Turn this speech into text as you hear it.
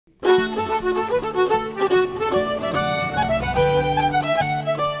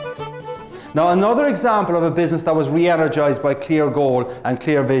Now, another example of a business that was re-energized by clear goal and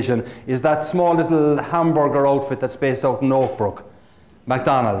clear vision is that small little hamburger outfit that's based out in Oakbrook,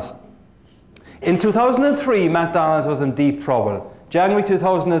 McDonald's. In 2003, McDonald's was in deep trouble. January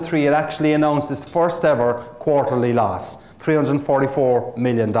 2003, it actually announced its first ever quarterly loss, $344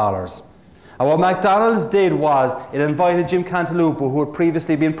 million. And what McDonald's did was it invited Jim Cantalupo, who had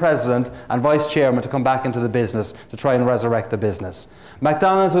previously been president and vice chairman, to come back into the business to try and resurrect the business.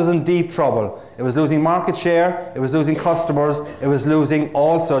 McDonald's was in deep trouble. It was losing market share, it was losing customers, it was losing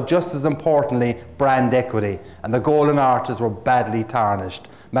also, just as importantly, brand equity. And the golden arches were badly tarnished.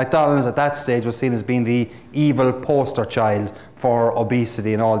 McDonald's at that stage was seen as being the evil poster child for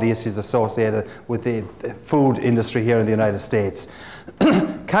obesity and all the issues associated with the food industry here in the United States.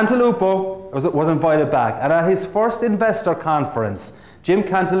 Cantalupo was invited back, and at his first investor conference, Jim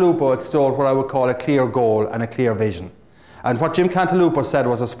Cantalupo extolled what I would call a clear goal and a clear vision. And what Jim Cantalupo said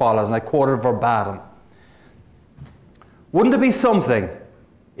was as follows, and I quote it verbatim. "Wouldn't it be something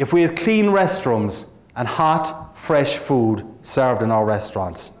if we had clean restrooms and hot, fresh food served in our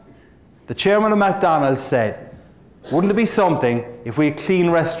restaurants?" The chairman of McDonald's said, "Wouldn't it be something if we had clean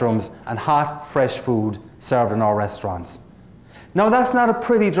restrooms and hot, fresh food served in our restaurants?" Now, that's not a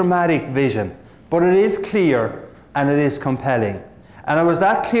pretty dramatic vision, but it is clear and it is compelling. And it was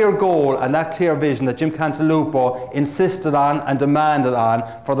that clear goal and that clear vision that Jim Cantalupo insisted on and demanded on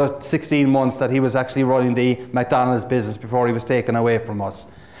for the 16 months that he was actually running the McDonald's business before he was taken away from us.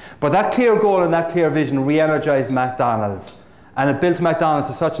 But that clear goal and that clear vision re-energized McDonald's. And it built McDonald's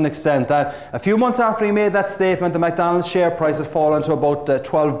to such an extent that a few months after he made that statement, the McDonald's share price had fallen to about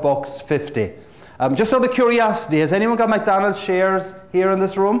 $12.50. Just out of curiosity, has anyone got McDonald's shares here in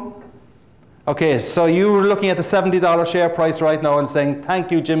this room? Okay, so you're looking at the $70 share price right now and saying,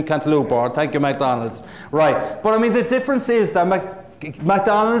 thank you, Jim Cantalupo, or thank you, McDonald's. Right, but I mean, the difference is that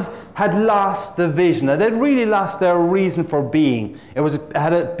McDonald's had lost the vision, and they'd really lost their reason for being. It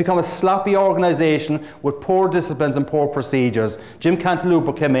had become a sloppy organization with poor disciplines and poor procedures. Jim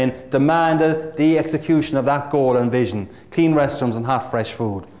Cantalupo came in, demanded the execution of that goal and vision, clean restrooms and hot, fresh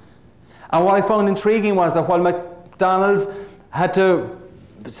food. And what I found intriguing was that while McDonald's had to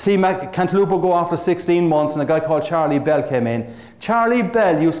see Cantalupo go after 16 months and a guy called Charlie Bell came in, Charlie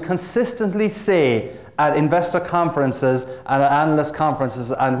Bell used to consistently say at investor conferences and at analyst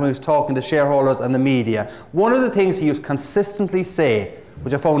conferences and when he was talking to shareholders and the media, one of the things he used to consistently say,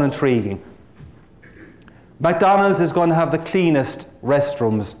 which I found intriguing, McDonald's is going to have the cleanest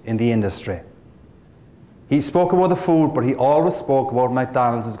restrooms in the industry. He spoke about the food, but he always spoke about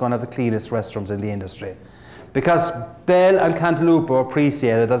McDonald's is going to have the cleanest restrooms in the industry. Because Bell and Cantalupo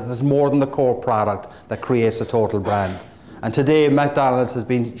appreciated that there's more than the core product that creates a total brand. And today McDonald's has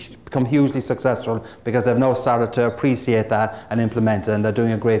become hugely successful because they've now started to appreciate that and implement it, and they're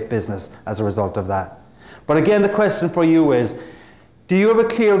doing a great business as a result of that. But again, the question for you is, do you have a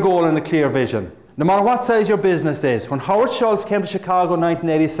clear goal and a clear vision? No matter what size your business is. When Howard Schultz came to Chicago in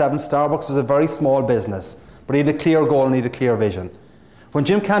 1987, Starbucks was a very small business, but he had a clear goal and he had a clear vision. When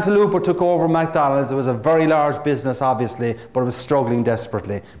Jim Cantalupo took over McDonald's, it was a very large business, obviously, but it was struggling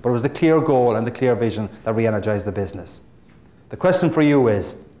desperately. But it was the clear goal and the clear vision that re-energized the business. The question for you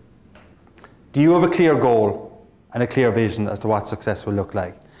is, do you have a clear goal and a clear vision as to what success will look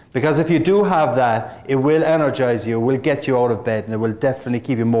like? Because if you do have that, it will energize you, it will get you out of bed, and it will definitely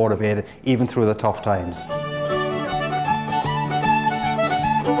keep you motivated even through the tough times.